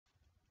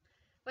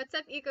What's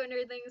up, eco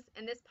nerdlings?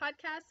 In this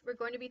podcast, we're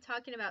going to be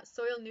talking about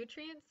soil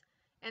nutrients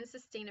and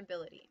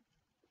sustainability.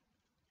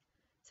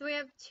 So we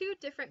have two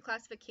different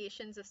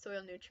classifications of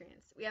soil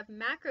nutrients. We have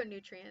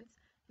macronutrients,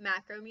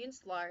 macro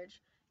means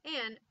large,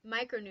 and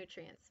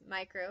micronutrients,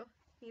 micro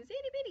means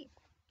itty bitty.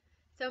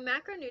 So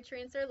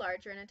macronutrients are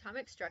larger in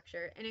atomic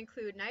structure and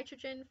include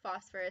nitrogen,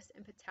 phosphorus,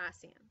 and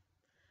potassium.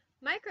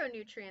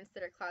 Micronutrients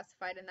that are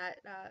classified in that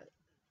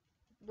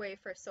way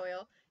for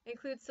soil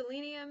include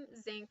selenium,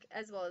 zinc,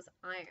 as well as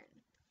iron.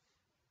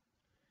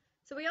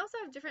 So we also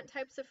have different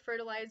types of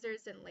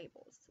fertilizers and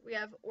labels. We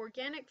have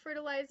organic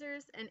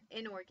fertilizers and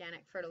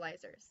inorganic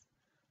fertilizers.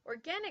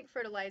 Organic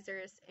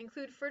fertilizers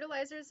include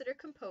fertilizers that are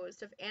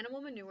composed of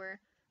animal manure,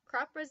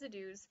 crop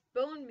residues,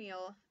 bone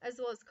meal, as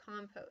well as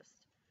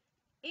compost.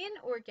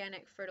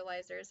 Inorganic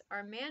fertilizers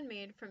are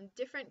man-made from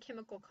different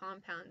chemical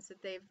compounds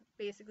that they've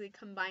basically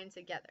combined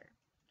together.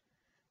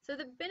 So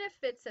the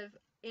benefits of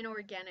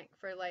inorganic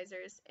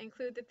fertilizers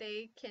include that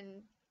they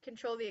can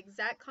control the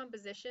exact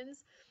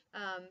compositions.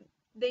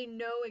 They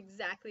know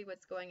exactly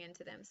what's going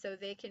into them, so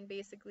they can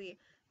basically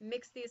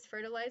mix these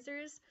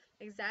fertilizers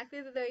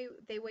exactly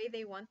the way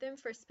they want them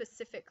for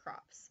specific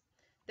crops.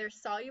 They're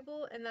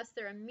soluble and thus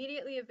they're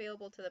immediately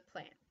available to the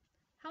plant.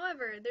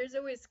 However, there's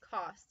always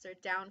costs or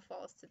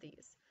downfalls to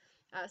these.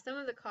 Some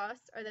of the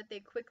costs are that they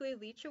quickly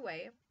leach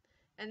away,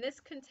 and this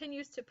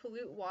continues to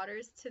pollute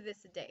waters to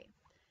this day.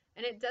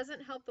 And it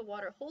doesn't help the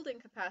water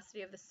holding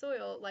capacity of the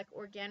soil like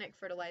organic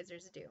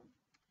fertilizers do.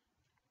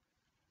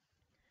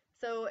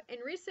 So in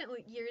recent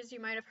years,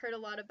 you might have heard a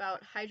lot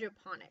about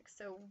hydroponics.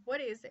 So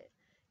what is it?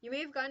 You may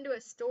have gone to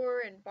a store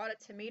and bought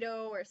a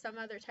tomato or some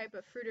other type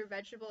of fruit or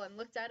vegetable and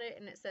looked at it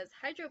and it says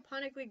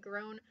hydroponically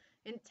grown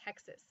in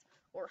Texas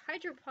or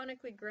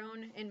hydroponically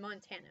grown in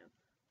Montana.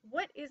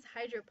 What is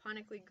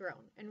hydroponically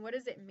grown and what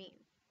does it mean?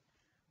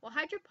 Well,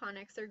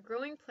 hydroponics are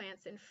growing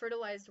plants in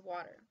fertilized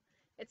water.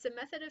 It's a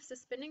method of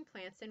suspending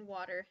plants in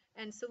water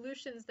and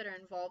solutions that are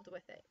involved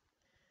with it.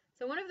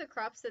 So one of the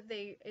crops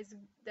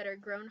that are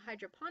grown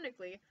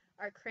hydroponically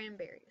are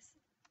cranberries.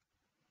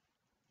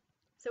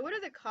 So what are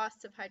the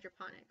costs of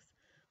hydroponics?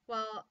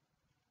 Well,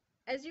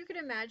 as you can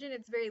imagine,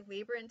 it's very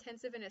labor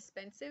intensive and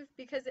expensive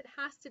because it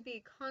has to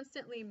be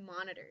constantly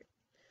monitored.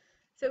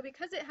 So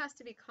because it has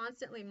to be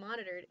constantly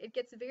monitored, it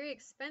gets very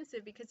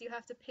expensive because you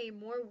have to pay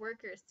more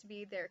workers to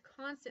be there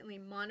constantly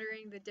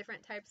monitoring the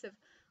different types of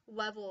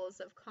levels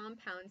of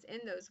compounds in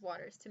those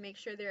waters to make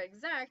sure they're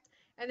exact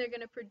and they're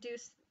going to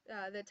produce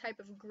the type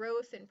of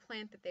growth and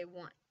plant that they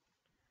want.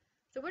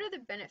 So what are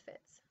the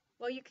benefits?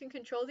 Well, you can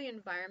control the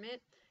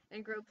environment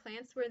and grow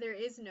plants where there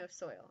is no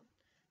soil.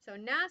 So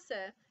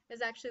NASA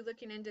is actually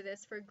looking into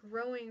this for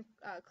growing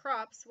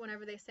crops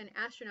whenever they send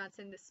astronauts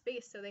into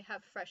space so they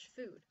have fresh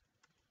food.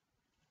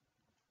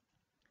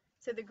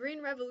 So the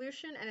Green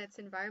Revolution and its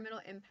environmental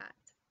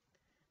impact.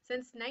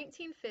 Since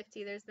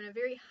 1950, there's been a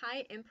very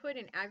high input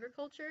in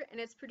agriculture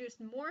and it's produced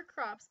more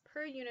crops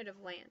per unit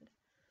of land.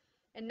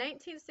 In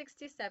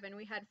 1967,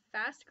 we had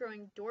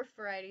fast-growing dwarf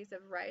varieties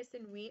of rice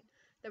and wheat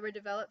that were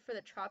developed for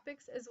the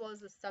tropics as well as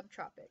the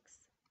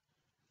subtropics.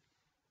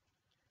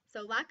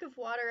 So lack of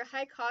water,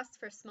 high costs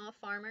for small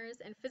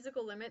farmers, and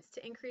physical limits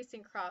to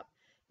increasing crop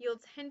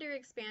yields hinder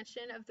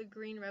expansion of the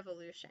Green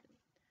Revolution.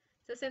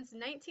 So since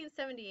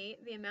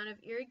 1978, the amount of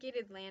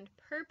irrigated land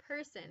per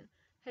person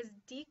has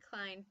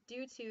declined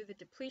due to the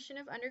depletion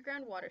of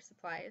underground water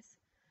supplies,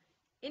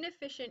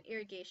 inefficient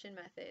irrigation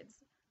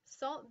methods,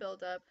 salt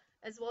buildup,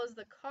 as well as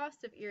the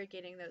cost of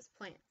irrigating those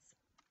plants.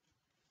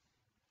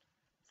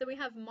 So we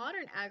have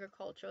modern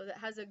agriculture that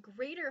has a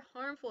greater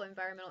harmful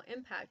environmental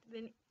impact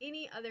than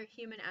any other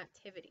human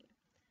activity.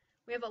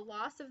 We have a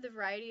loss of the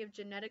variety of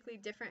genetically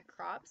different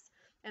crops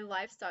and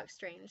livestock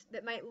strains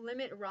that might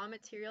limit raw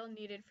material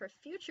needed for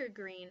future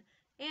green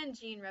and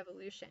gene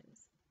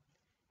revolutions.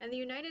 In the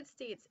United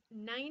States,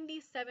 97%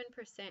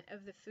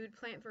 of the food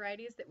plant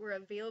varieties that were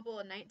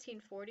available in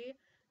 1940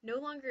 no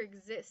longer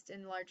exist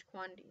in large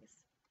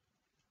quantities.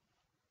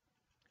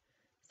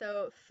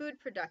 So food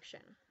production.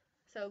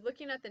 So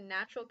looking at the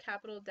natural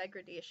capital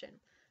degradation.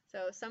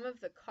 So some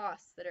of the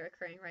costs that are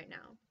occurring right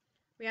now.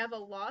 We have a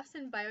loss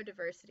in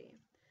biodiversity,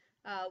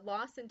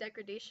 loss and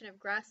degradation of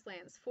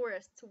grasslands,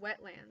 forests,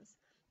 wetlands,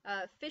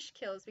 fish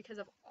kills because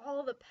of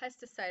all the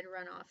pesticide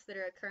runoffs that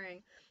are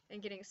occurring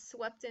and getting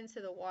swept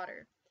into the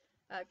water.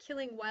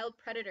 Killing wild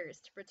predators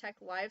to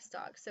protect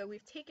livestock. So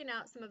we've taken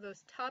out some of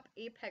those top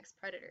apex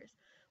predators.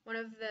 One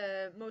of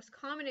the most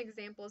common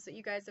examples that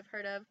you guys have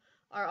heard of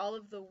are all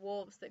of the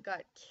wolves that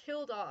got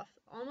killed off.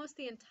 Almost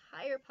the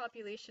entire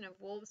population of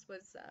wolves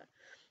was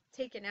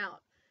taken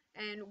out.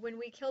 And when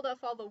we killed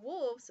off all the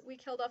wolves, we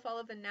killed off all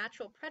of the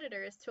natural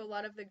predators to a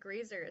lot of the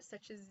grazers,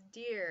 such as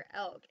deer,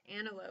 elk,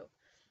 antelope.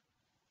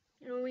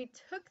 And when we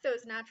took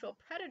those natural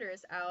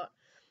predators out,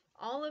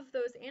 all of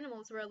those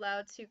animals were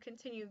allowed to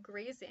continue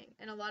grazing,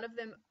 and a lot of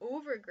them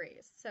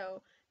overgrazed.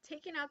 So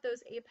taking out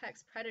those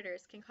apex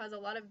predators can cause a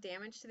lot of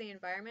damage to the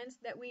environment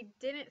that we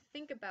didn't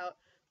think about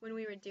when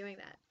we were doing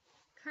that.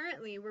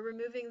 Currently, we're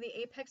removing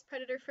the apex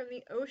predator from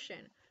the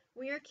ocean.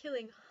 We are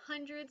killing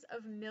hundreds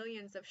of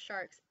millions of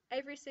sharks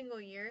every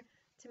single year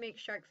to make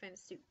shark fin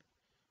soup.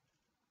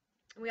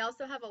 We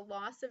also have a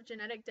loss of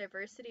genetic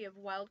diversity of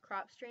wild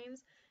crop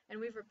strains, and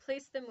we've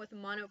replaced them with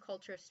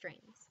monoculture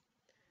strains.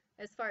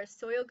 As far as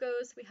soil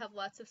goes, we have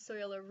lots of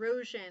soil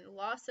erosion,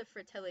 loss of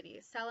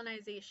fertility,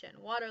 salinization,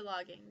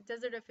 waterlogging,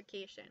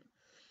 desertification.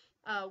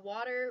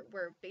 Water,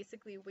 we're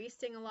basically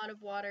wasting a lot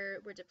of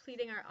water. We're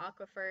depleting our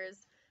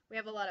aquifers. We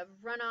have a lot of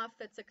runoff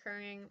that's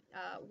occurring.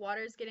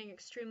 Water is getting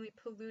extremely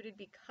polluted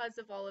because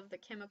of all of the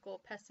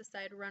chemical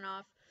pesticide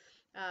runoff,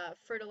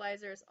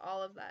 fertilizers,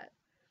 all of that.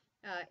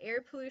 Air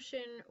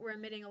pollution, we're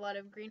emitting a lot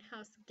of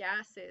greenhouse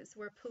gases.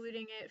 We're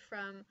polluting it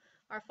from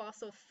our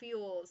fossil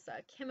fuels,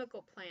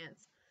 chemical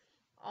plants.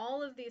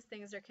 All of these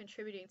things are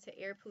contributing to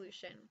air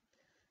pollution.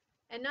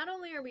 And not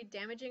only are we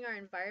damaging our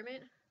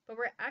environment, but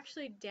we're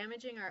actually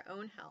damaging our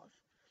own health.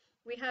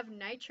 We have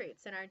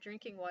nitrates in our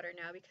drinking water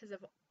now because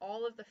of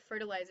all of the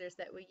fertilizers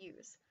that we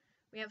use.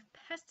 We have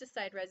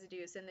pesticide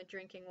residues in the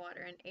drinking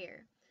water and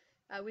air.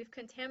 We've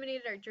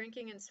contaminated our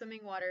drinking and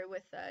swimming water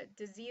with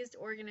diseased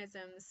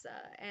organisms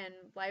and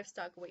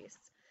livestock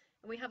wastes.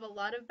 And we have a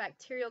lot of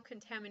bacterial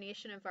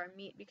contamination of our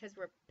meat because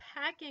we're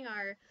packing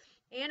our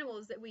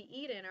animals that we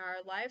eat in, or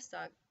our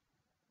livestock,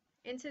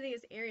 into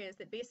these areas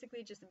that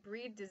basically just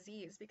breed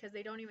disease because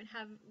they don't even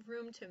have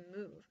room to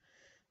move.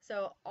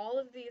 So all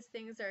of these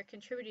things are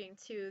contributing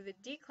to the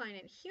decline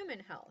in human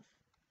health.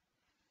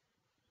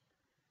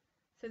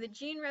 So the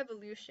gene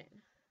revolution.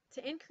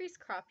 To increase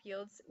crop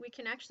yields, we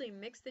can actually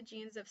mix the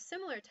genes of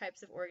similar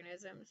types of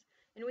organisms,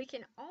 and we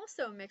can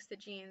also mix the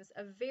genes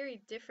of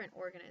very different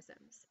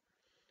organisms.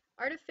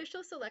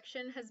 Artificial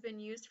selection has been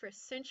used for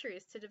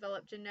centuries to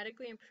develop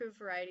genetically improved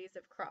varieties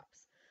of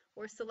crops,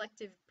 or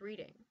selective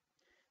breeding.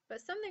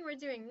 But something we're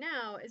doing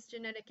now is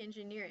genetic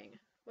engineering,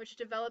 which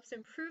develops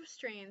improved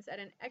strains at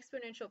an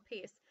exponential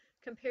pace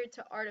compared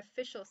to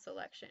artificial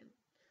selection.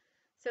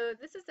 So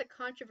this is a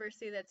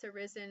controversy that's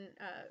arisen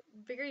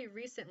very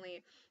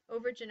recently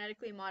over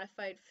genetically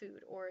modified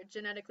food, or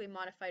genetically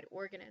modified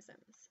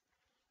organisms.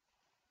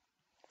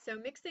 So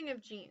mixing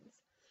of genes.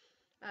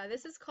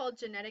 This is called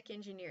genetic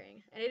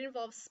engineering, and it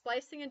involves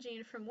splicing a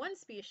gene from one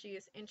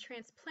species and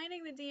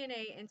transplanting the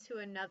DNA into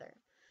another.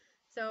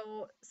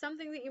 So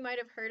something that you might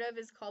have heard of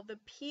is called the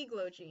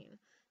P-glow gene.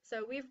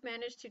 So we've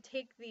managed to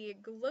take the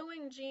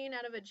glowing gene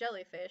out of a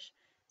jellyfish,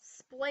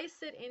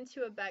 splice it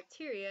into a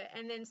bacteria,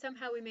 and then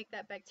somehow we make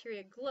that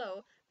bacteria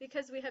glow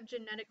because we have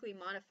genetically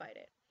modified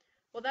it.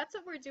 Well, that's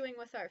what we're doing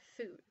with our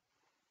food.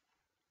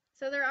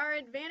 So there are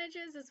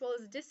advantages as well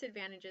as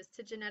disadvantages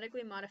to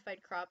genetically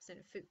modified crops and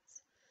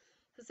foods.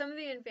 So some of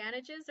the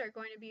advantages are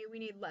going to be we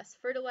need less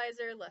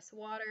fertilizer, less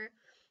water.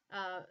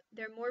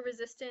 They're more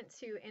resistant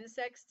to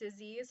insects,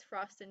 disease,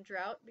 frost, and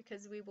drought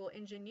because we will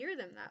engineer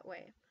them that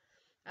way.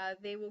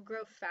 They will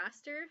grow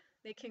faster.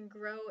 They can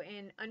grow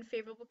in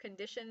unfavorable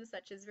conditions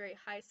such as very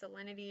high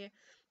salinity,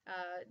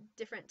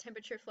 different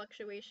temperature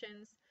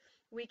fluctuations.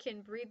 We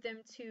can breed them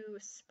to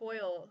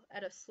spoil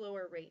at a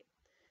slower rate.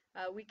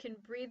 We can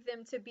breed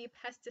them to be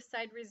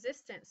pesticide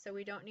resistant, so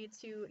we don't need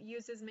to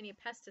use as many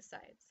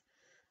pesticides.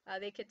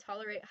 They could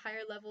tolerate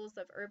higher levels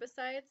of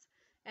herbicides,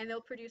 and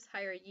they'll produce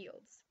higher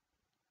yields.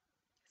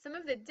 Some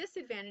of the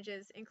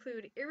disadvantages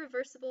include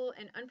irreversible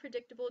and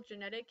unpredictable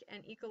genetic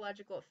and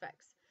ecological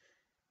effects.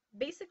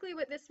 Basically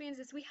what this means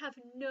is we have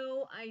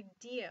no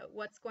idea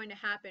what's going to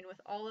happen with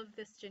all of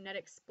this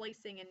genetic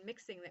splicing and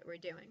mixing that we're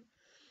doing.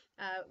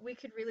 We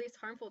could release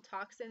harmful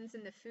toxins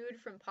in the food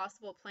from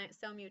possible plant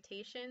cell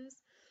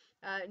mutations,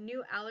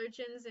 new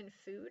allergens in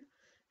food.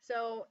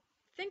 So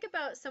think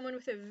about someone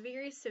with a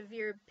very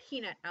severe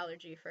peanut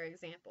allergy, for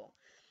example.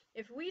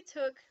 If we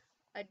took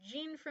a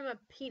gene from a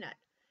peanut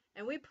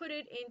and we put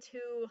it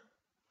into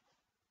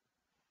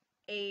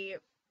a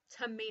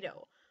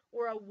tomato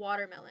or a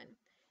watermelon,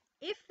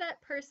 if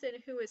that person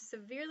who is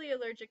severely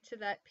allergic to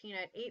that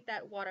peanut ate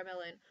that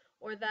watermelon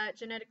or that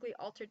genetically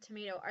altered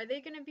tomato, are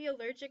they going to be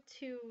allergic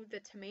to the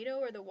tomato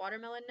or the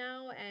watermelon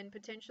now and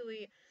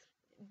potentially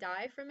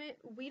die from it?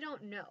 We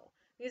don't know.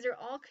 These are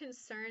all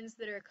concerns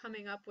that are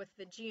coming up with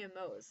the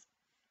GMOs.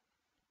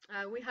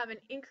 We have an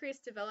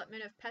increased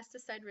development of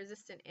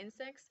pesticide-resistant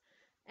insects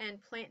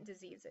and plant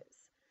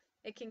diseases.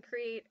 It can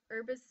create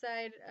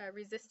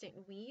herbicide-resistant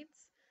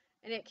weeds,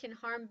 and it can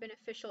harm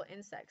beneficial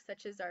insects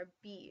such as our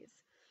bees.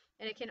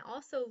 And it can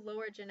also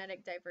lower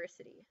genetic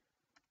diversity.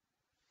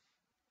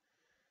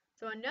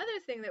 So another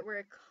thing that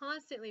we're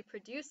constantly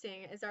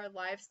producing is our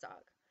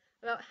livestock.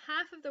 About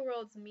half of the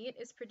world's meat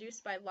is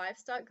produced by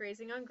livestock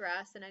grazing on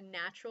grass in a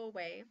natural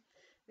way.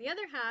 The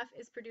other half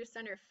is produced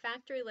under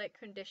factory-like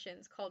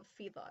conditions called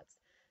feedlots.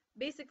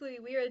 Basically,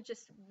 we are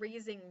just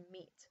raising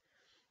meat.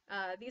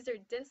 These are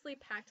densely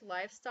packed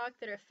livestock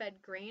that are fed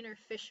grain or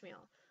fish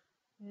meal,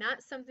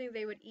 not something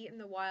they would eat in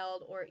the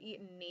wild or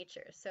eat in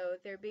nature. So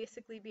they're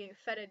basically being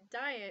fed a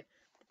diet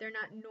that they're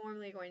not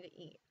normally going to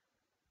eat.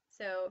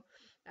 So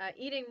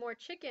eating more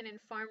chicken and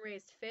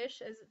farm-raised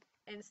fish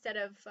instead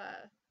of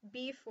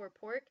beef or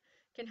pork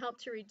can help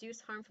to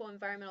reduce harmful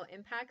environmental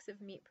impacts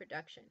of meat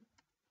production.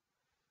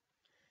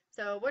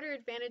 So what are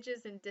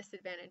advantages and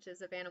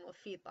disadvantages of animal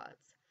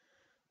feedlots?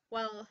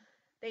 Well,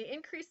 they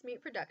increase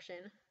meat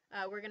production.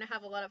 We're going to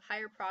have a lot of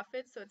higher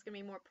profits, so it's going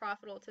to be more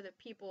profitable to the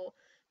people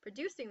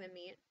producing the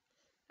meat.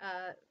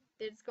 Uh,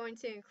 it's going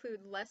to include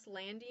less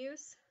land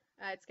use.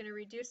 It's going to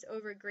reduce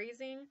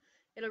overgrazing.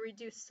 It'll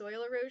reduce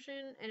soil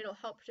erosion, and it'll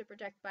help to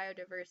protect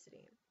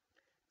biodiversity.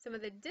 Some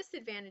of the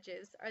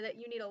disadvantages are that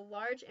you need a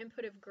large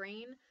input of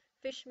grain,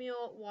 fish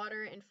meal,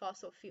 water, and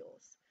fossil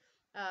fuels.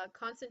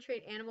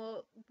 Concentrate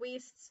animal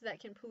wastes that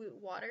can pollute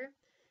water,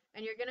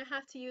 and you're going to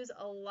have to use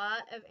a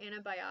lot of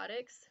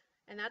antibiotics,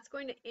 and that's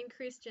going to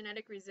increase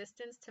genetic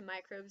resistance to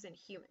microbes in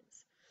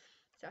humans.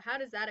 So how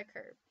does that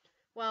occur?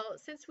 Well,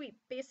 since we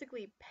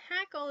basically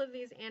pack all of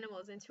these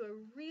animals into a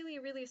really,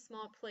 really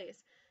small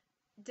place,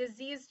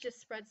 disease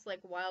just spreads like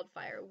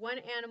wildfire. One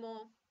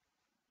animal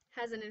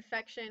has an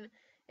infection,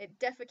 it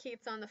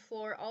defecates on the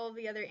floor, all of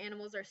the other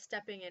animals are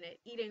stepping in it,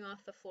 eating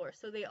off the floor,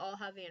 so they all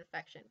have the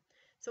infection.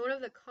 So one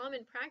of the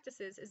common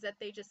practices is that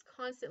they just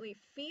constantly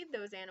feed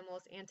those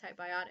animals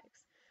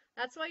antibiotics.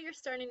 That's why you're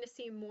starting to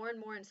see more and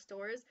more in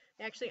stores,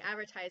 they actually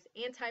advertise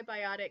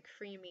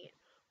antibiotic-free meat,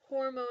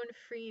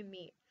 hormone-free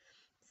meat,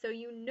 so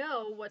you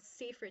know what's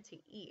safer to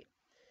eat.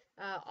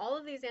 All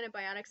of these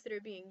antibiotics that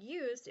are being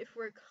used, if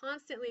we're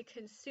constantly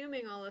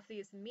consuming all of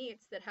these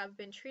meats that have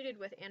been treated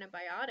with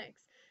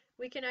antibiotics,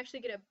 we can actually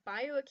get a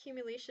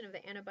bioaccumulation of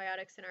the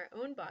antibiotics in our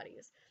own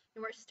bodies.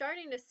 And we're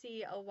starting to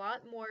see a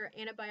lot more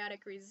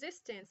antibiotic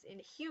resistance in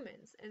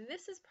humans, and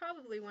this is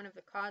probably one of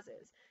the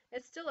causes.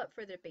 It's still up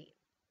for debate.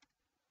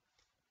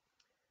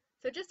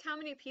 So just how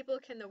many people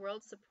can the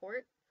world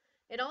support?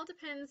 It all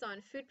depends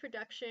on food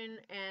production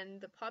and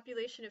the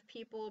population of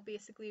people,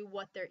 basically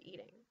what they're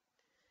eating.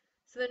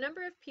 So the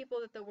number of people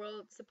that the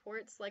world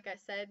supports, like I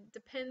said,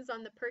 depends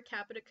on the per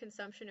capita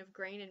consumption of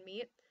grain and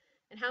meat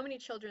and how many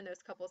children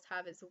those couples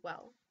have as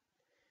well.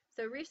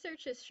 So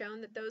research has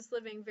shown that those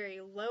living very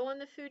low on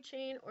the food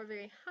chain or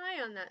very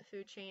high on that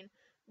food chain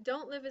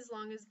don't live as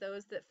long as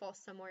those that fall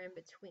somewhere in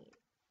between.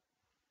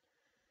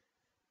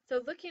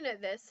 So looking at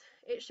this,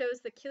 it shows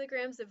the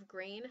kilograms of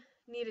grain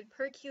needed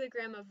per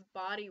kilogram of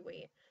body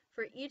weight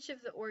for each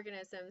of the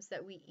organisms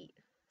that we eat.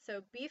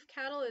 So beef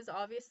cattle is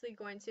obviously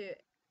going to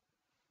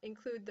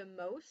include the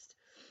most.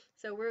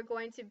 So we're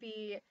going to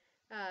be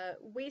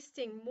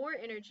wasting more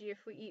energy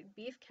if we eat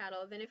beef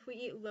cattle than if we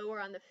eat lower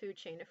on the food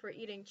chain. If we're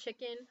eating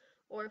chicken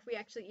or if we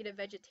actually eat a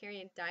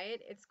vegetarian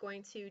diet, it's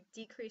going to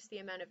decrease the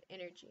amount of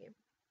energy.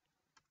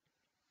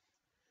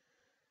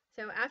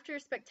 So after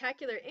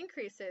spectacular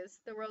increases,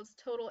 the world's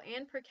total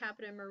and per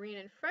capita marine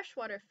and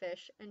freshwater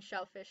fish and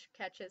shellfish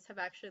catches have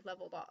actually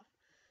leveled off.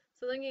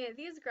 So looking at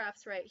these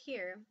graphs right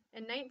here,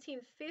 in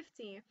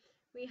 1950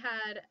 we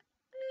had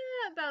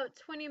about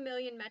 20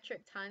 million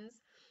metric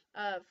tons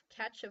of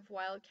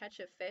wild catch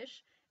of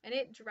fish, and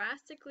it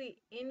drastically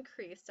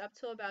increased up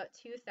to about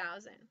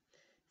 2000.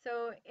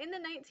 So in the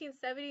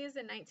 1970s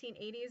and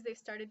 1980s, they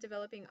started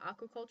developing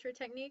aquaculture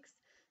techniques.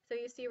 So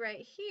you see right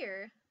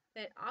here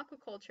that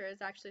aquaculture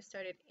has actually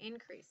started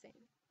increasing.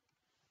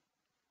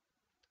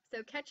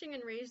 So catching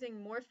and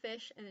raising more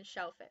fish and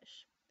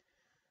shellfish.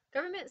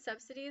 Government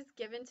subsidies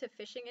given to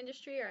fishing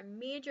industry are a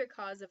major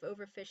cause of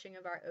overfishing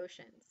of our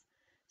oceans.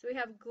 So we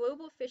have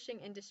global fishing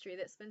industry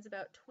that spends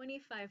about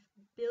 $25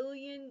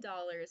 billion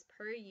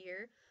per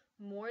year,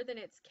 more than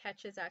its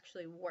catch is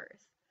actually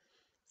worth.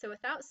 So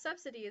without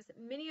subsidies,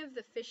 many of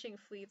the fishing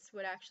fleets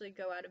would actually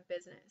go out of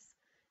business.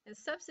 And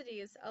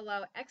subsidies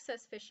allow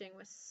excess fishing,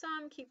 with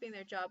some keeping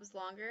their jobs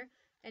longer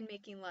and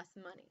making less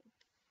money.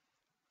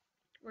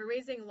 We're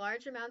raising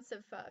large amounts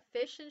of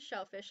fish and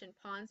shellfish in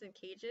ponds and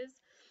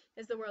cages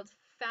is the world's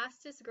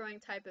fastest growing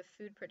type of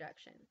food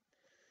production,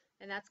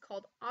 and that's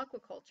called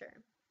aquaculture.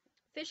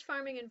 Fish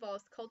farming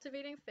involves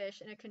cultivating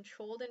fish in a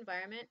controlled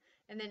environment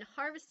and then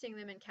harvesting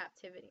them in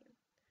captivity.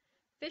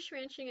 Fish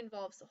ranching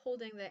involves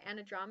holding the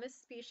anadromous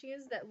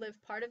species that live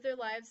part of their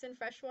lives in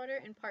freshwater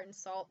and part in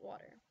salt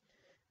water.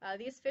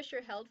 These fish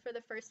are held for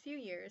the first few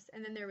years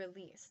and then they're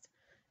released.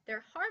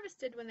 They're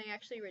harvested when they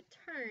actually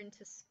return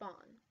to spawn.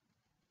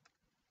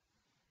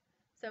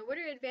 So what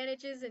are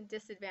advantages and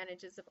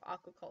disadvantages of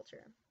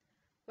aquaculture?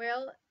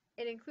 Well,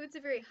 it includes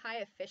a very high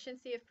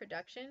efficiency of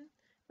production.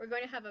 We're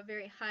going to have a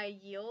very high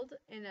yield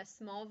in a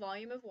small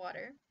volume of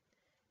water.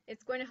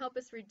 It's going to help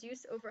us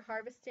reduce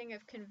overharvesting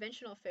of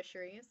conventional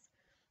fisheries.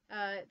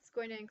 It's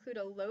going to include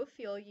a low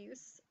fuel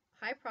use,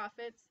 high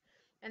profits,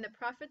 and the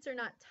profits are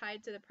not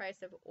tied to the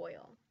price of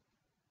oil.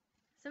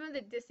 Some of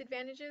the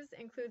disadvantages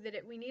include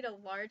that we need a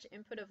large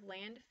input of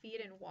land,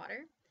 feed, and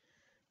water.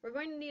 We're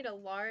going to need a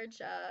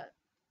large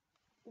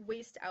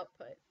waste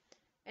output,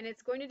 and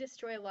it's going to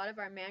destroy a lot of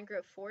our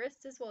mangrove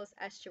forests as well as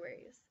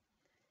estuaries.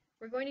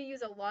 We're going to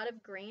use a lot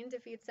of grain to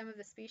feed some of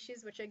the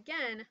species, which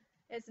again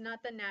is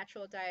not the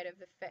natural diet of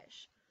the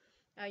fish.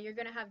 You're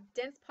going to have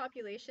dense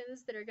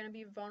populations that are going to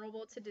be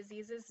vulnerable to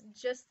diseases,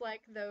 just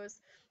like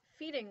those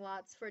feeding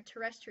lots for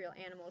terrestrial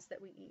animals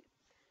that we eat.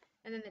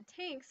 And then the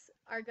tanks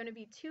are going to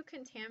be too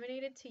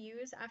contaminated to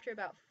use after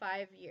about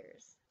 5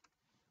 years.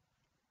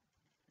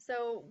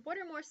 So what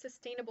are more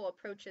sustainable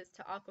approaches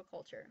to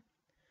aquaculture?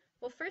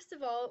 Well, first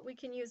of all, we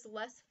can use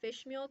less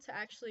fish meal to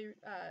actually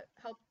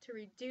help to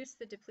reduce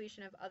the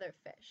depletion of other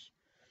fish.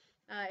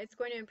 It's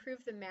going to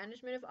improve the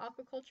management of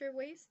aquaculture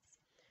wastes.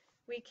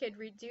 We could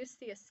reduce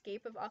the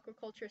escape of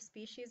aquaculture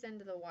species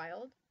into the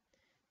wild.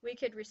 We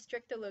could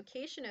restrict the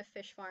location of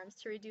fish farms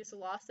to reduce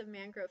loss of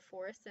mangrove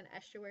forests and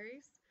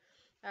estuaries.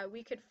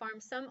 We could farm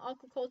some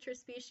aquaculture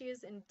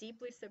species in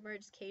deeply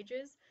submerged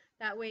cages.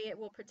 That way it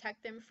will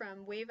protect them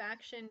from wave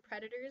action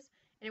predators,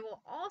 and it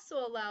will also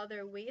allow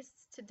their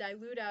wastes to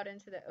dilute out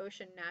into the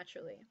ocean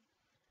naturally.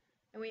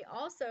 And we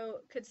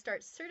also could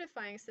start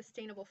certifying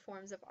sustainable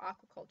forms of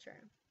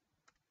aquaculture.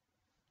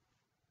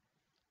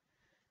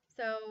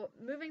 So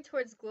moving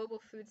towards global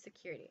food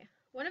security.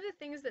 One of the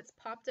things that's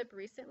popped up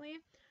recently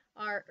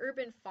are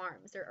urban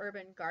farms or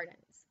urban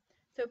gardens.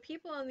 So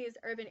people in these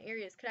urban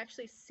areas could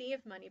actually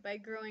save money by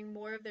growing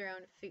more of their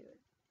own food.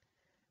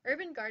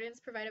 Urban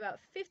gardens provide about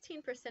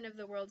 15% of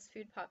the world's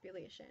food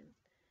population,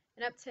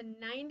 and up to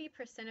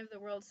 90% of the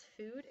world's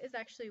food is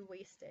actually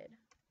wasted.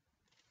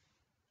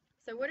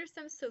 So what are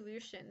some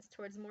solutions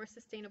towards more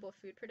sustainable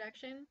food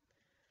production?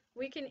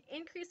 We can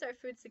increase our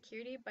food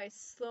security by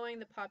slowing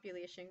the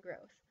population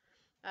growth,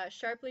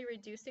 sharply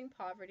reducing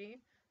poverty,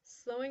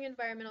 slowing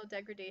environmental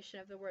degradation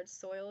of the world's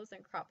soils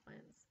and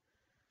croplands.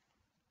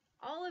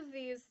 All of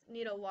these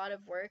need a lot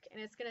of work, and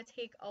it's going to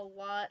take a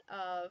lot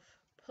of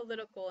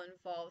political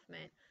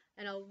involvement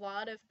and a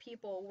lot of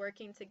people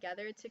working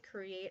together to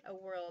create a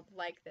world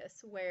like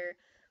this where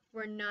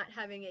we're not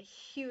having a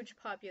huge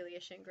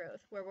population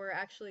growth, where we're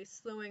actually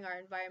slowing our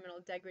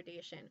environmental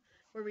degradation,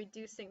 we're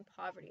reducing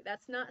poverty.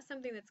 That's not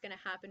something that's going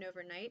to happen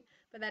overnight,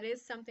 but that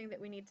is something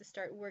that we need to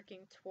start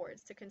working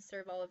towards to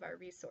conserve all of our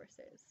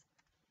resources.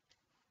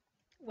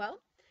 Well,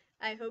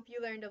 I hope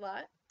you learned a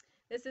lot.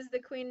 This is the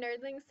Queen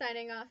Nerdling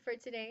signing off for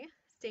today.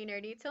 Stay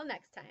nerdy till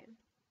next time.